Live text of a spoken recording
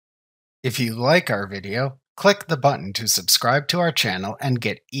If you like our video, click the button to subscribe to our channel and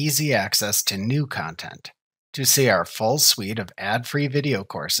get easy access to new content. To see our full suite of ad-free video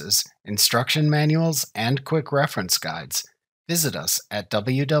courses, instruction manuals, and quick reference guides, visit us at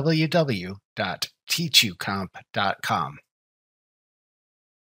www.teachucomp.com.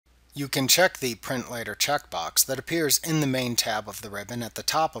 You can check the Print Later checkbox that appears in the main tab of the ribbon at the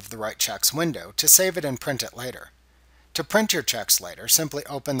top of the Write Checks window to save it and print it later. To print your checks later, simply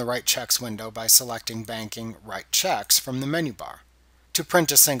open the Write Checks window by selecting Banking Write Checks from the menu bar. To print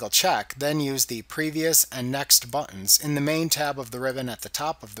a single check, then use the Previous and Next buttons in the main tab of the ribbon at the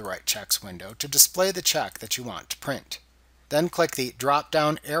top of the Write Checks window to display the check that you want to print. Then click the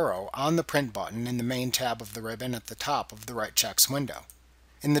drop-down arrow on the Print button in the main tab of the ribbon at the top of the Write Checks window.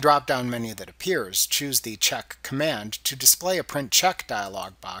 In the drop-down menu that appears, choose the Check command to display a Print Check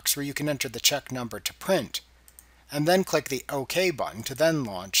dialog box where you can enter the check number to print, and then click the OK button to then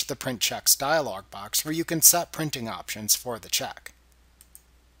launch the Print Checks dialog box where you can set printing options for the check.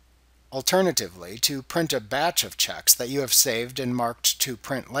 Alternatively, to print a batch of checks that you have saved and marked to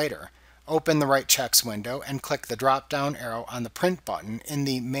print later, open the Write Checks window and click the drop-down arrow on the Print button in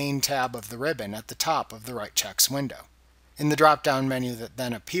the main tab of the ribbon at the top of the Write Checks window. In the drop-down menu that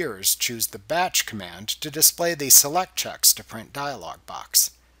then appears, choose the Batch command to display the Select Checks to Print dialog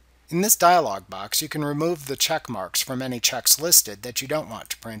box. In this dialog box, you can remove the check marks from any checks listed that you don't want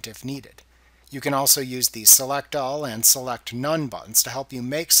to print if needed. You can also use the Select All and Select None buttons to help you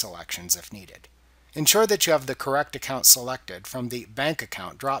make selections if needed. Ensure that you have the correct account selected from the Bank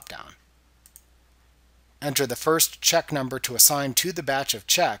Account drop-down. Enter the first check number to assign to the batch of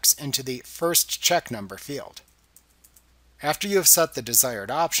checks into the First Check Number field. After you have set the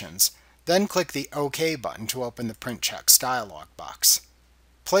desired options, then click the OK button to open the Print Checks dialog box.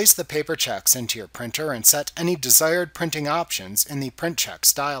 Place the paper checks into your printer and set any desired printing options in the Print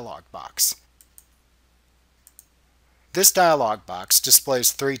Checks dialog box. This dialog box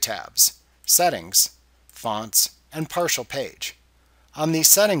displays three tabs: Settings, Fonts, and Partial Page. On the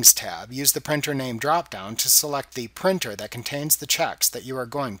Settings tab, use the Printer Name drop-down to select the printer that contains the checks that you are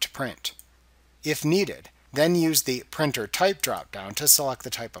going to print. If needed, then use the Printer Type drop-down to select the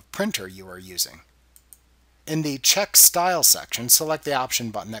type of printer you are using. In the Check Style section, select the option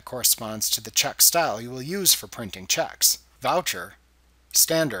button that corresponds to the check style you will use for printing checks: Voucher,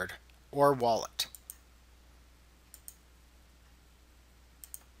 Standard, or Wallet.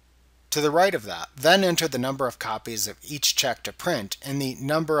 To the right of that, then enter the number of copies of each check to print in the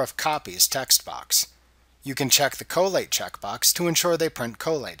Number of Copies text box. You can check the Collate checkbox to ensure they print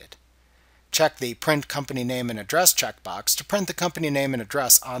collated. Check the Print Company Name and Address checkbox to print the company name and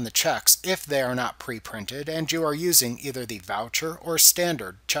address on the checks if they are not pre-printed and you are using either the Voucher or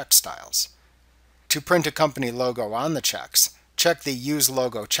Standard check styles. To print a company logo on the checks, check the Use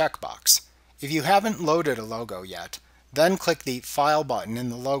Logo checkbox. If you haven't loaded a logo yet, then click the File button in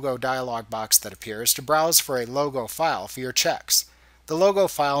the Logo dialog box that appears to browse for a logo file for your checks. The logo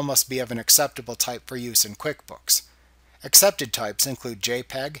file must be of an acceptable type for use in QuickBooks. Accepted types include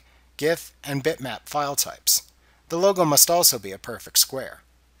JPEG, GIF, and bitmap file types. The logo must also be a perfect square.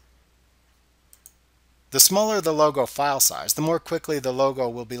 The smaller the logo file size, the more quickly the logo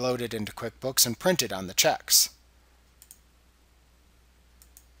will be loaded into QuickBooks and printed on the checks.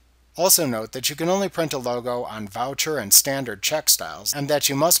 Also note that you can only print a logo on Voucher and Standard check styles, and that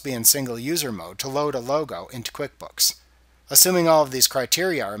you must be in single user mode to load a logo into QuickBooks. Assuming all of these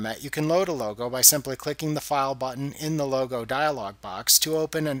criteria are met, you can load a logo by simply clicking the File button in the Logo dialog box to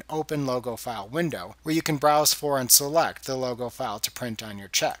open an Open Logo File window, where you can browse for and select the logo file to print on your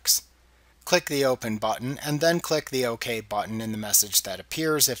checks. Click the Open button, and then click the OK button in the message that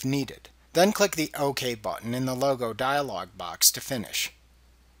appears if needed. Then click the OK button in the Logo dialog box to finish.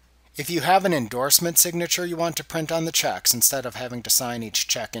 If you have an endorsement signature you want to print on the checks instead of having to sign each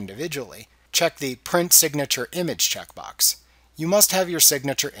check individually, check the Print Signature Image checkbox. You must have your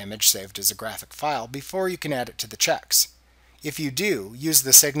signature image saved as a graphic file before you can add it to the checks. If you do, use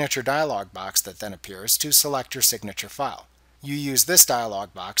the Signature dialog box that then appears to select your signature file. You use this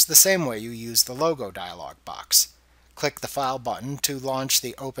dialog box the same way you use the Logo dialog box. Click the File button to launch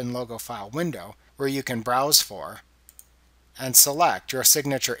the Open Logo File window, where you can browse for and select your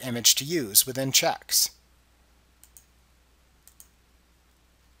signature image to use within checks.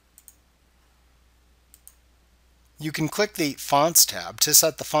 You can click the Fonts tab to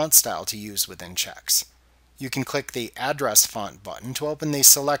set the font style to use within checks. You can click the Address Font button to open the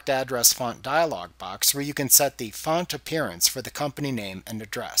Select Address Font dialog box where you can set the font appearance for the company name and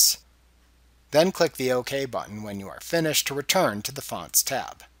address. Then click the OK button when you are finished to return to the Fonts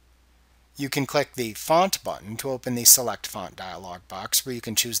tab. You can click the Font button to open the Select Font dialog box, where you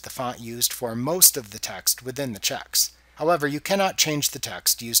can choose the font used for most of the text within the checks. However, you cannot change the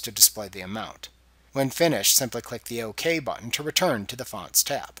text used to display the amount. When finished, simply click the OK button to return to the Fonts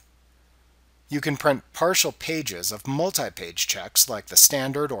tab. You can print partial pages of multi-page checks like the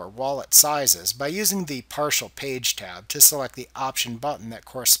standard or wallet sizes by using the Partial Page tab to select the Option button that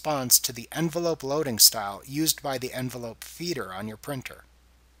corresponds to the envelope loading style used by the envelope feeder on your printer.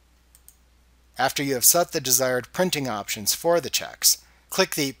 After you have set the desired printing options for the checks,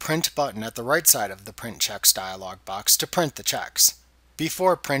 click the Print button at the right side of the Print Checks dialog box to print the checks.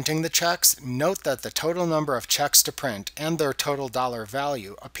 Before printing the checks, note that the total number of checks to print and their total dollar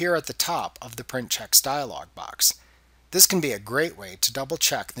value appear at the top of the Print Checks dialog box. This can be a great way to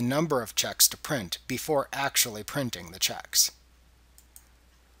double-check the number of checks to print before actually printing the checks.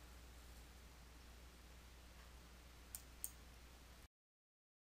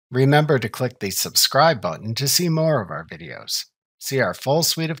 Remember to click the subscribe button to see more of our videos. See our full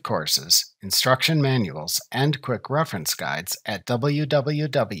suite of courses, instruction manuals, and quick reference guides at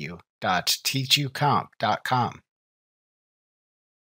www.teachucomp.com.